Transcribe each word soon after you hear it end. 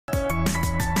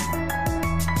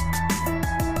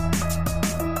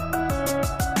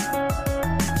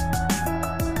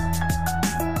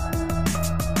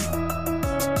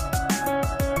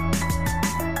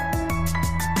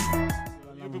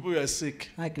are sick.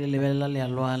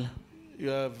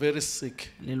 You are very sick.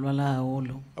 I'm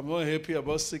not happy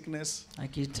about sickness.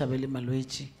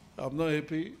 I'm not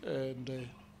happy, and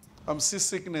I'm seeing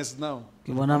sickness now.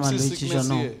 I'm seeing sickness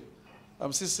here.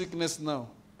 I'm seeing sickness now.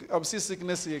 I'm seeing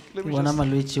sickness here. Let me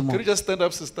just, can you just stand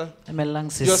up, sister?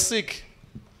 You're sick.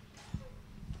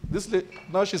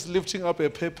 Now she's lifting up a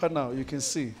paper now. You can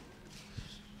see.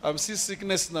 I'm seeing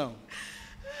sickness now.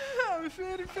 I'm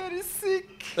very, very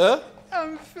sick. Huh?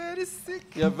 I'm very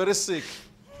sick. You're very sick.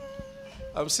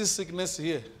 I'm seeing sickness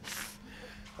here.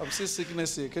 I'm seeing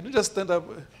sickness here. Can you just stand up?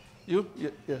 You?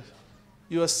 Yeah.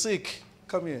 You are sick.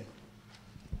 Come here.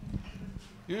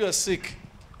 You are sick.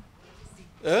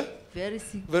 Eh? Very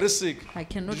sick. Very sick. I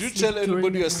cannot Did you sleep tell anybody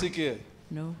during you are the sick here?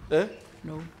 No. Eh?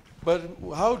 No. But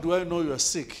how do I know you are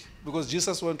sick? Because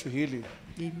Jesus wants to heal you.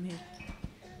 Amen.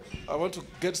 I want to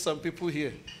get some people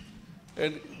here.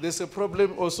 And there's a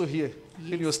problem also here,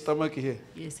 in your stomach here.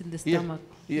 Yes, in the stomach.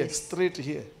 Here, yes. Straight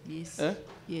here. Yes. Eh?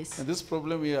 Yes. And this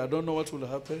problem here, I don't know what will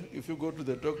happen. If you go to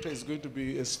the doctor, it's going to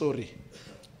be a story.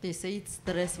 They say it's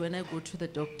stress when I go to the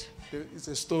doctor. It's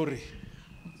a story.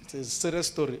 It's a serious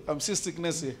story. I'm seeing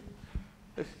sickness here.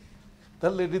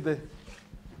 That lady there.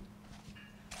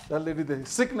 That lady there.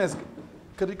 Sickness.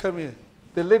 Can you come here?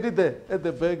 The lady there, at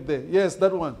the back there. Yes,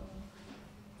 that one.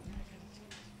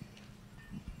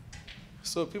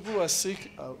 So people who are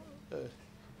sick,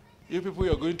 you people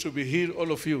are going to be healed,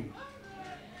 all of you.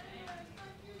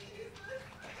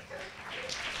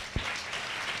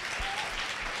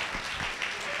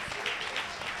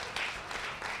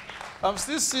 I'm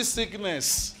still seeing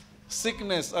sickness.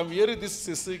 Sickness. I'm hearing this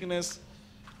is sickness.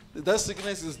 That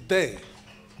sickness is there.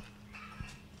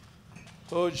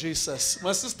 Oh, Jesus.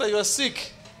 My sister, you are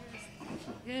sick.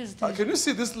 Yes. Can you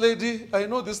see this lady? I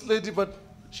know this lady, but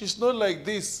she's not like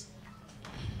this.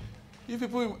 You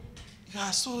people, you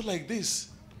are so like this.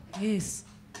 Yes.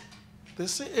 They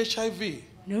say HIV.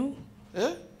 No.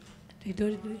 Eh? They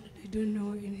don't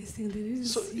know anything.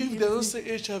 So if they don't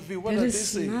say HIV, what are they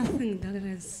saying? There is nothing that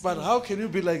is. But how can you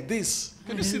be like this?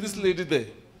 Can you see this lady there?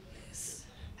 Yes.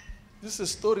 This is a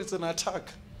story, it's an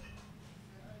attack.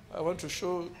 I want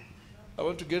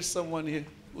to get someone here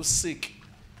who's sick.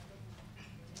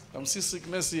 I'm seeing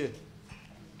sickness here.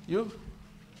 You?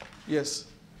 Yes.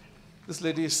 This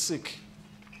lady is sick.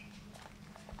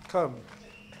 Come.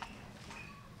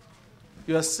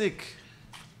 You are sick.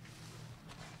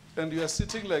 And you are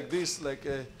sitting like this, like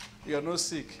you are not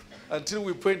sick, until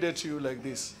we point at you like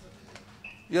this.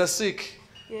 You are sick.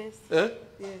 Yes. Eh?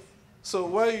 Yes. So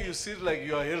why you sit like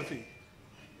you are healthy?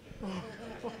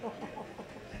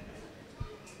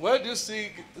 Why do you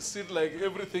sit like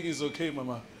everything is okay,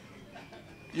 Mama?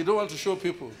 You don't want to show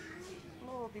people?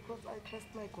 No, because I trust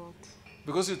my God.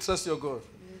 Because you trust your God.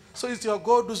 Yes. So it's your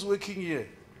God who's working here.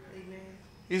 Amen.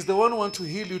 He's the one who wants to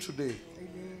heal you today.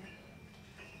 Amen.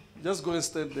 Just go and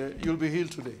stand there. You'll be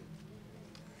healed today.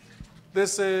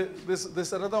 There's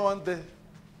another one there.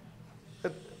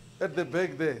 At the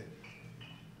back there.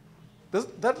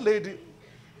 That lady,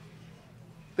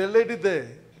 the lady there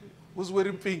who's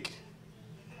wearing pink.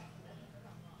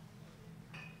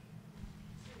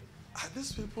 Are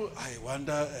these people, I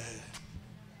wonder.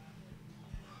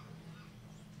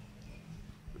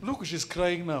 Look, she's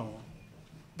crying now.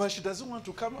 But she doesn't want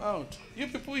to come out. You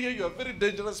people here, you are very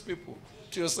dangerous people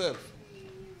to yourself.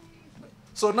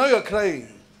 So now you're crying.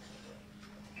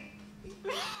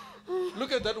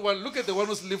 Look at that one. Look at the one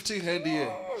who's lifting hand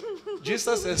here.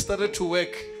 Jesus has started to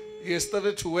work. He has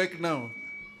started to work now.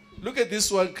 Look at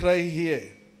this one crying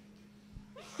here.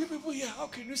 You people here, how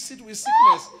can you sit with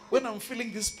sickness when I'm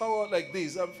feeling this power like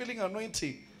this? I'm feeling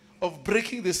anointing of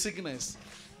breaking the sickness,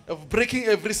 of breaking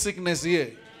every sickness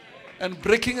here, and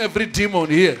breaking every demon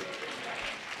here.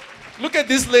 Look at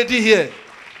this lady here.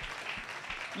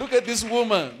 Look at this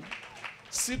woman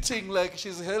sitting like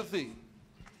she's healthy.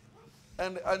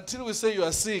 And until we say you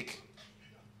are sick,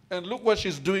 and look what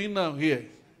she's doing now here.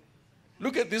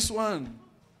 Look at this one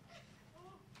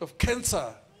of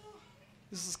cancer.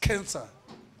 This is cancer.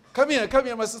 Come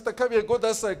here, my sister. Come here. Go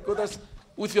that side. Go that side.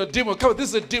 With your demon. Come. This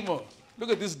is a demon. Look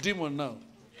at this demon now.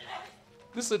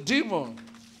 This is a demon.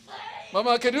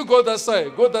 Mama, can you go that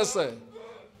side? Go that side.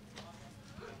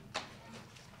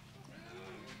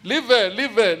 Leave her,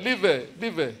 leave her, leave her,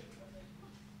 leave her.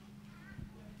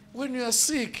 When you are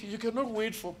sick, you cannot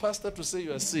wait for pastor to say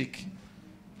you are sick.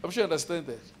 I'm sure you understand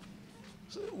that.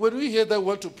 So when we hear that we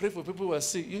want to pray for people who are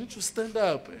sick, you need to stand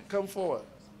up and come forward.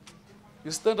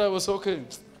 You stand up and say, okay,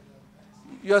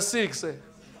 you are sick, say.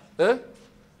 Eh?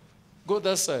 Go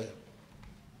that side.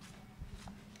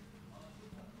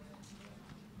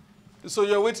 So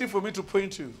you're waiting for me to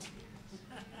point you.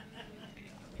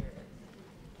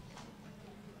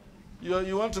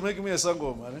 You want to make me a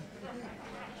sango, man?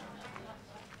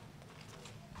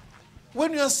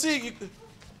 When you are sick,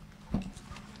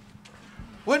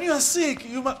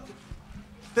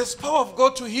 there's power of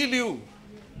God to heal you.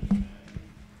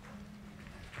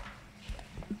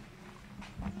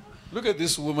 Look at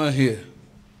this woman here.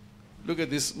 Look at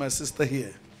this, my sister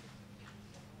here.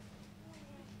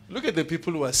 Look at the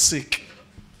people who are sick.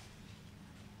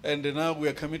 And now we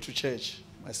are coming to church,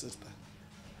 my sister.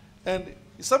 And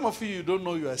some of you don't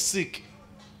know you are sick.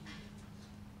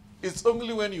 It's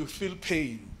only when you feel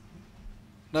pain.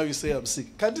 Now you say, I'm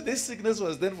sick. Can't this sickness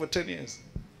was there for 10 years?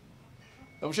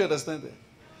 I'm sure you understand that.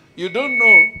 You don't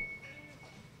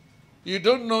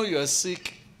know you are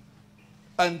sick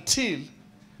until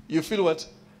you feel what?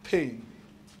 Pain.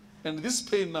 And this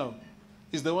pain now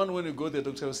is the one when you go to the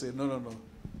doctor will say, no.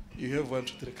 You have 1,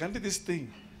 2, 3. Can't this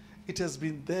thing? It has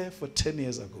been there for 10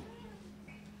 years ago.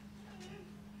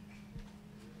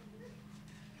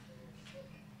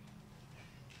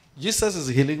 Jesus is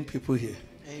healing people here.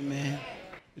 Amen.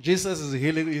 Jesus is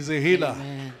healing. He's a healer.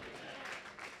 Amen.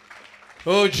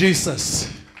 Oh,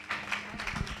 Jesus.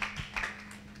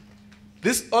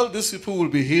 All these people will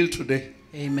be healed today.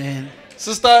 Amen.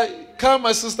 Sister, come,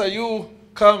 my sister. You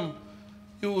come.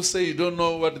 You will say you don't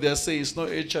know what they are saying. It's not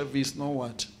HIV. It's not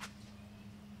what.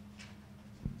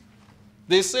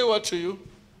 They say what to you?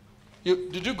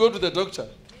 Did you go to the doctor?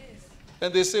 Yes.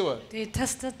 And they say what? They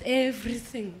tested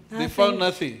everything. They found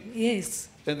nothing. Yes.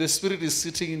 And the spirit is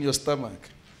sitting in your stomach.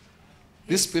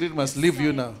 This spirit must leave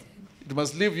you now. It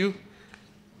must leave you.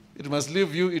 It must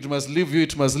leave you. It must leave you.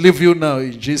 It must leave you now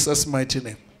in Jesus' mighty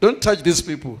name. Don't touch these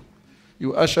people.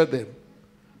 You usher them.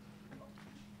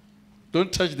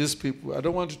 Don't touch these people. I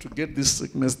don't want you to get this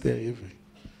sickness there even.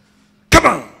 Come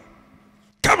on.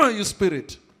 Come on, you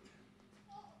spirit.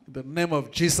 In the name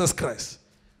of Jesus Christ.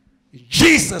 In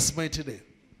Jesus' mighty name.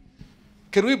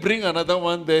 Can we bring another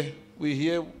one there? We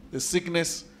hear the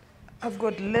sickness. I've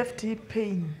got left hip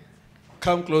pain.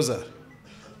 Come closer.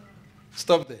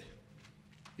 Stop there.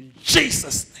 In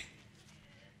Jesus' name.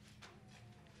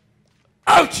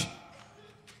 Out!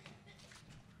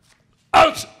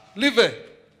 Out! Leave it.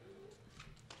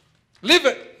 Leave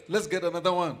it. Let's get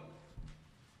another one.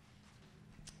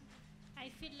 I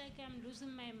feel like I'm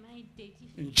losing my mind, Daddy.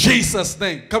 In Jesus'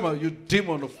 name. Come on, you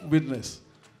demon of weakness.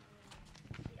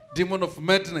 Demon of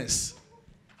madness.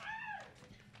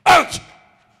 Out!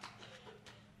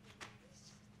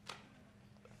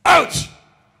 Out!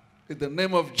 In the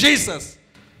name of Jesus.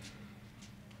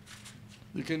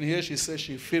 You can hear she says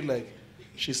she feel like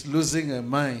she's losing her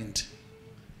mind.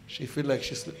 She feel like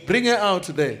she's... Bring her out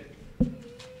there.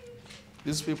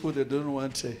 These people, they don't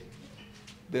want her.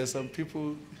 There are some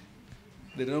people,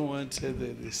 they don't want her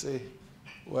there. They say,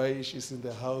 why she's in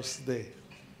the house there?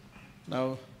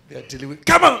 Now, they are dealing with...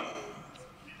 Come on!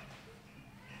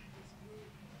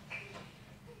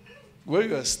 Where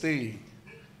you are staying,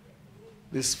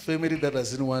 this family that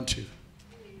doesn't want you.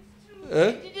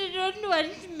 Eh? They don't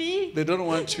want me. They don't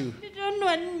want you. They don't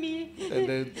want me.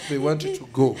 And they want you to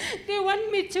go. They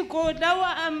want me to go. Now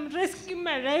I'm risking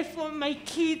my life for my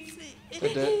kids.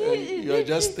 But you are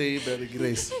just staying by the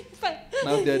grace.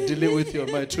 Now they are dealing with your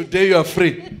mind. Today you are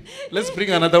free. Let's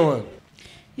bring another one.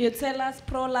 Uterus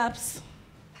prolapse.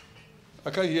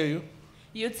 I can't hear you.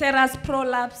 Uterus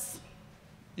prolapse.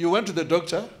 You went to the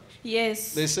doctor?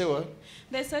 Yes. They say what?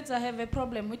 They said I have a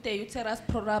problem with the uterus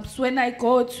prolapse. When I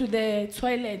go to the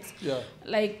toilet, Yeah.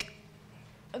 like,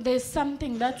 there's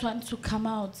something that wants to come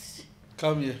out.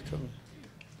 Come here, come here.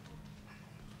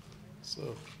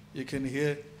 So you can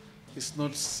hear it's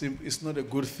not a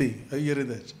good thing. Are you hearing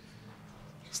that?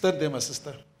 Stand there, my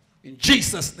sister. In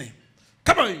Jesus' name.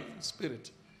 Come on, you spirit.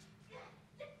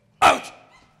 Out!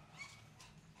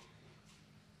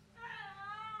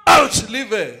 Out! Leave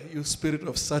her, you spirit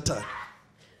of Satan.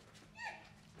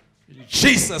 In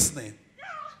Jesus' name.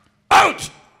 Out!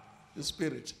 You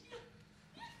spirit.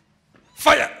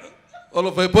 Fire! All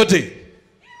of her body.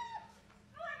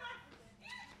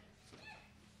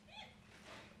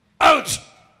 Out!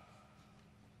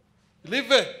 Leave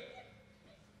her.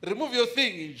 Remove your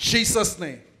thing in Jesus'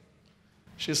 name.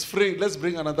 She's free. Let's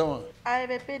bring another one. I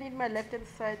have a pain in my left hand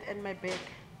side and my back.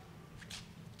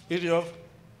 In your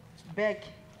Back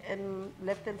and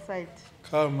left hand side.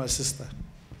 Come, my sister.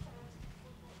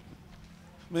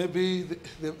 Maybe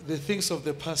the things of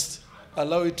the past,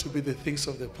 allow it to be the things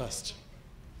of the past.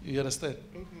 You understand?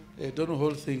 Don't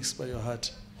hold things by your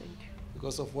heart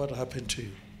because of what happened to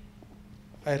you.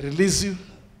 I release you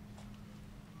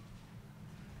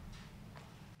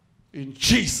in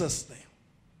Jesus' name.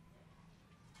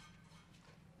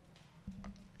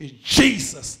 In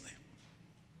Jesus' name.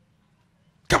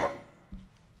 Come on.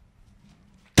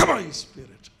 on, you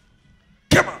spirit.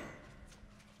 Come on.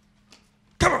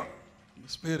 Come on, you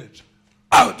spirit.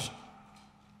 Out.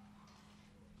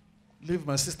 Leave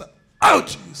my sister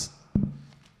out,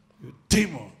 you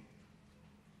demon.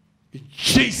 In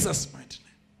Jesus' mighty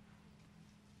name.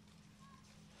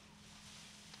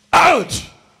 Out.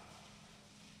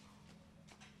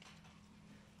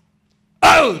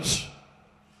 Out.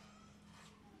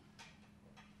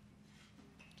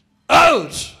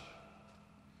 Out.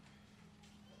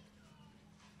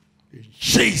 In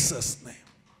Jesus' name.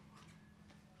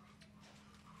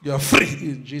 You are free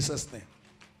in Jesus' name.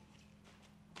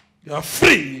 You are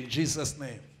free in Jesus'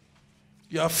 name.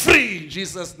 You are free in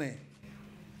Jesus' name.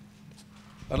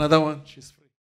 Another one, she's free.